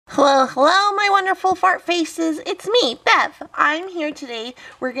Hello, hello, my wonderful fart faces. It's me, Bev. I'm here today.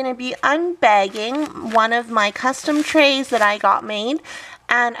 We're going to be unbagging one of my custom trays that I got made,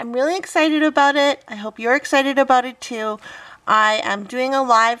 and I'm really excited about it. I hope you're excited about it too. I am doing a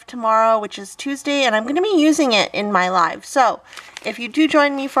live tomorrow, which is Tuesday, and I'm going to be using it in my live. So, if you do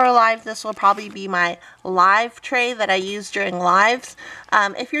join me for a live, this will probably be my live tray that I use during lives.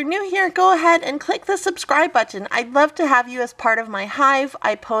 If you're new here, go ahead and click the subscribe button. I'd love to have you as part of my hive.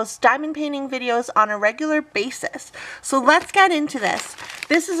 I post diamond painting videos on a regular basis. So let's get into this.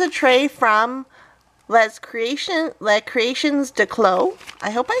 This is a tray from Les Creations de Clos. I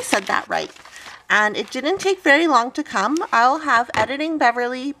hope I said that right. And it didn't take very long to come. I'll have Editing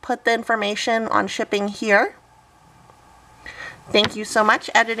Beverly put the information on shipping here. Thank you so much,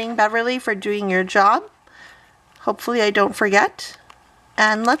 Editing Beverly, for doing your job. Hopefully I don't forget.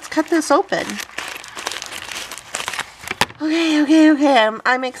 And let's cut this open. Okay.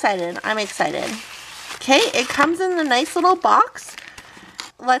 I'm excited. Okay, it comes in a nice little box.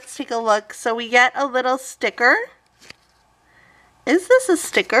 Let's take a look. So we get a little sticker. Is this a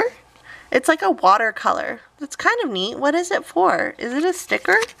sticker? It's like a watercolor. That's kind of neat. What is it for? Is it a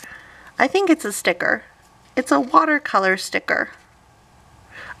sticker? I think it's a sticker. It's a watercolor sticker.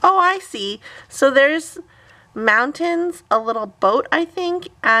 Oh, I see. So there's mountains, a little boat, I think,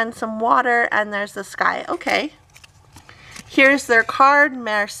 and some water, and there's the sky. Okay. Here's their card.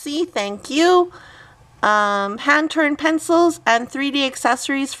 Merci. Thank you. Hand-turned pencils and 3D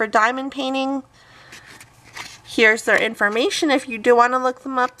accessories for diamond painting. Here's their information if you do want to look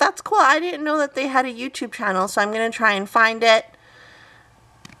them up. That's cool. I didn't know that they had a YouTube channel, so I'm going to try and find it.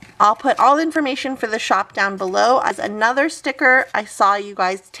 I'll put all the information for the shop down below. As another sticker, I saw you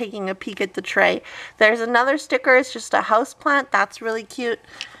guys taking a peek at the tray. There's another sticker. It's just a house plant. That's really cute.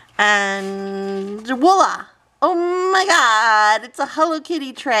 And voila! Oh my god! It's a Hello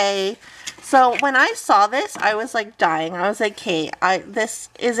Kitty tray. So when I saw this, I was like dying. I was like, "Okay, this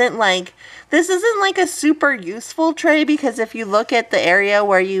isn't like a super useful tray, because if you look at the area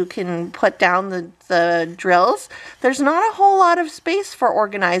where you can put down the drills, there's not a whole lot of space for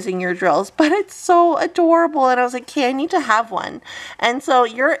organizing your drills, but it's so adorable." And I was like, "Okay, I need to have one." And so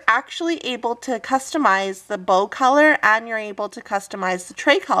you're actually able to customize the bow color, and you're able to customize the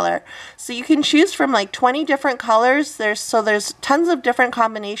tray color. So you can choose from like 20 different colors. There's tons of different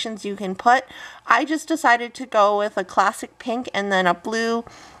combinations you can put. I just decided to go with a classic pink and then a blue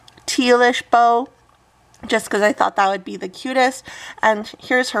tealish bow, just because I thought that would be the cutest. And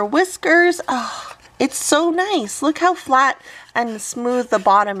here's her whiskers. Oh, it's so nice. Look how flat and smooth the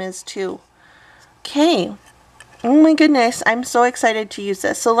bottom is too. Okay. Oh my goodness, I'm so excited to use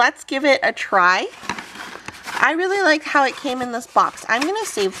this. So let's give it a try. I really like how it came in this box. I'm going to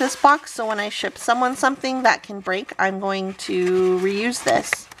save this box, so when I ship someone something that can break, I'm going to reuse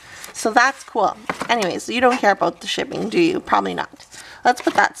this. So that's cool. Anyways, you don't care about the shipping, do you? Probably not. Let's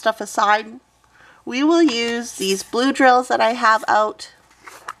put that stuff aside. We will use these blue drills that I have out.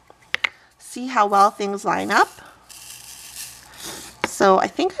 See how well things line up. So I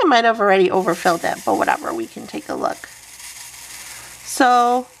think I might have already overfilled it, but whatever, we can take a look.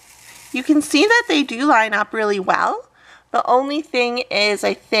 So you can see that they do line up really well. The only thing is,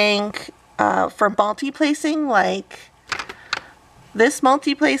 I think, for multi-placing, like this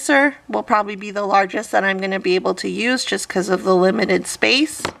multi-placer will probably be the largest that I'm going to be able to use, just because of the limited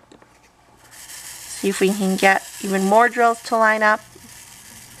space. See if we can get even more drills to line up.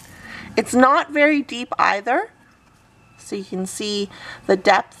 It's not very deep either. So you can see the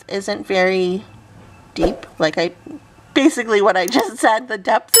depth isn't very deep. Basically what I just said, the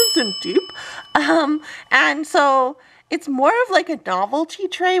depth isn't deep. And so it's more of like a novelty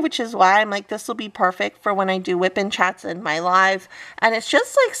tray, which is why I'm like, this will be perfect for when I do whip and chats in my live. And it's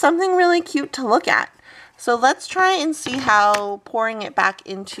just like something really cute to look at. So let's try and see how pouring it back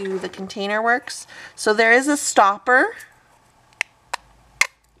into the container works. So there is a stopper.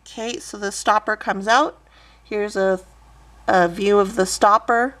 Okay, so the stopper comes out. Here's a view of the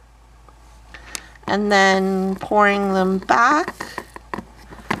stopper. And then pouring them back.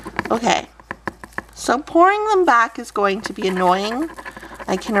 Okay. So pouring them back is going to be annoying.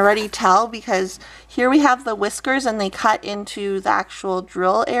 I can already tell, because here we have the whiskers and they cut into the actual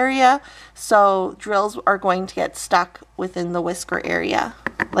drill area. So drills are going to get stuck within the whisker area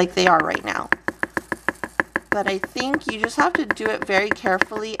like they are right now. But I think you just have to do it very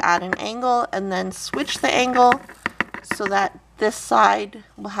carefully at an angle and then switch the angle so that this side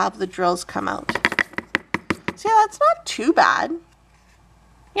will have the drills come out. So yeah, that's not too bad.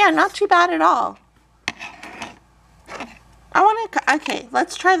 Yeah, not too bad at all. Okay,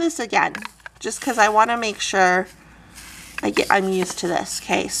 let's try this again, just because I want to make sure I'm used to this.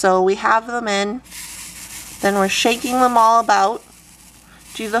 Okay, so we have them in. Then we're shaking them all about.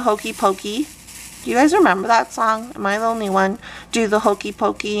 Do the hokey pokey. Do you guys remember that song? Am I the only one? Do the hokey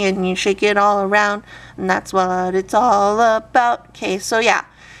pokey and you shake it all around. And that's what it's all about. Okay, so yeah.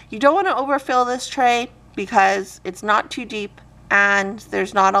 You don't want to overfill this tray because it's not too deep and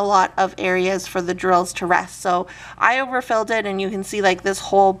there's not a lot of areas for the drills to rest. So I overfilled it, and you can see like this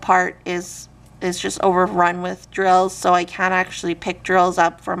whole part is just overrun with drills, so I can't actually pick drills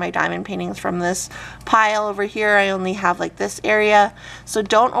up for my diamond paintings from this pile over here. I only have like this area, so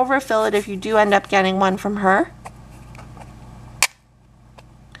don't overfill it if you do end up getting one from her.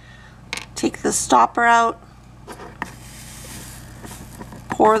 Take the stopper out,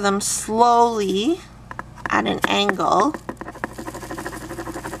 pour them slowly at an angle.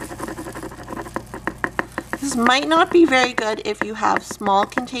 This might not be very good if you have small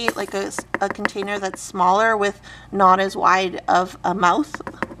container, like a container that's smaller with not as wide of an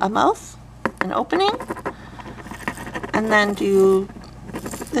opening. And then do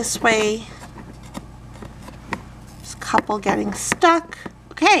this way. Just a couple getting stuck.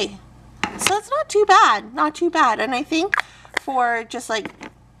 Okay, so it's not too bad, not too bad. And I think for just like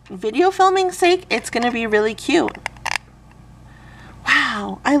video filming sake, it's gonna be really cute.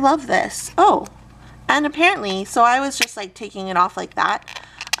 Wow, I love this. Oh. And apparently, so I was just like taking it off like that.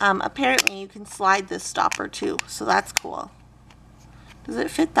 Apparently you can slide this stopper too, so that's cool. Does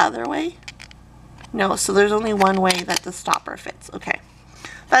it fit the other way? No, so there's only one way that the stopper fits. Okay,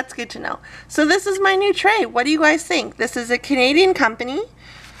 that's good to know. So this is my new tray. What do you guys think? This is a Canadian company,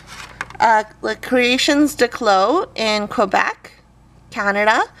 Le Creations de Clos in Quebec,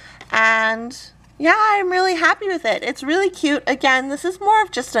 Canada, and yeah, I'm really happy with it. It's really cute. Again, this is more of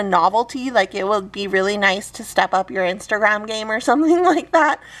just a novelty. Like, it would be really nice to step up your Instagram game or something like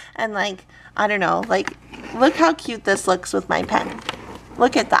that. And like, I don't know, like, look how cute this looks with my pen.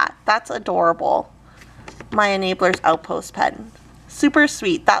 Look at that. That's adorable. My Enablers Outpost pen. Super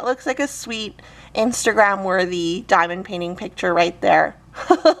sweet. That looks like a sweet Instagram-worthy diamond painting picture right there.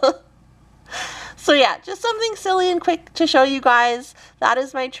 So yeah, just something silly and quick to show you guys. That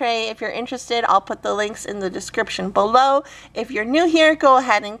is my tray. If you're interested, I'll put the links in the description below. If you're new here, go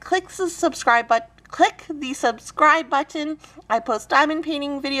ahead and click the subscribe button. I post diamond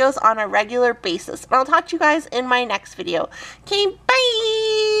painting videos on a regular basis. And I'll talk to you guys in my next video. Okay, bye!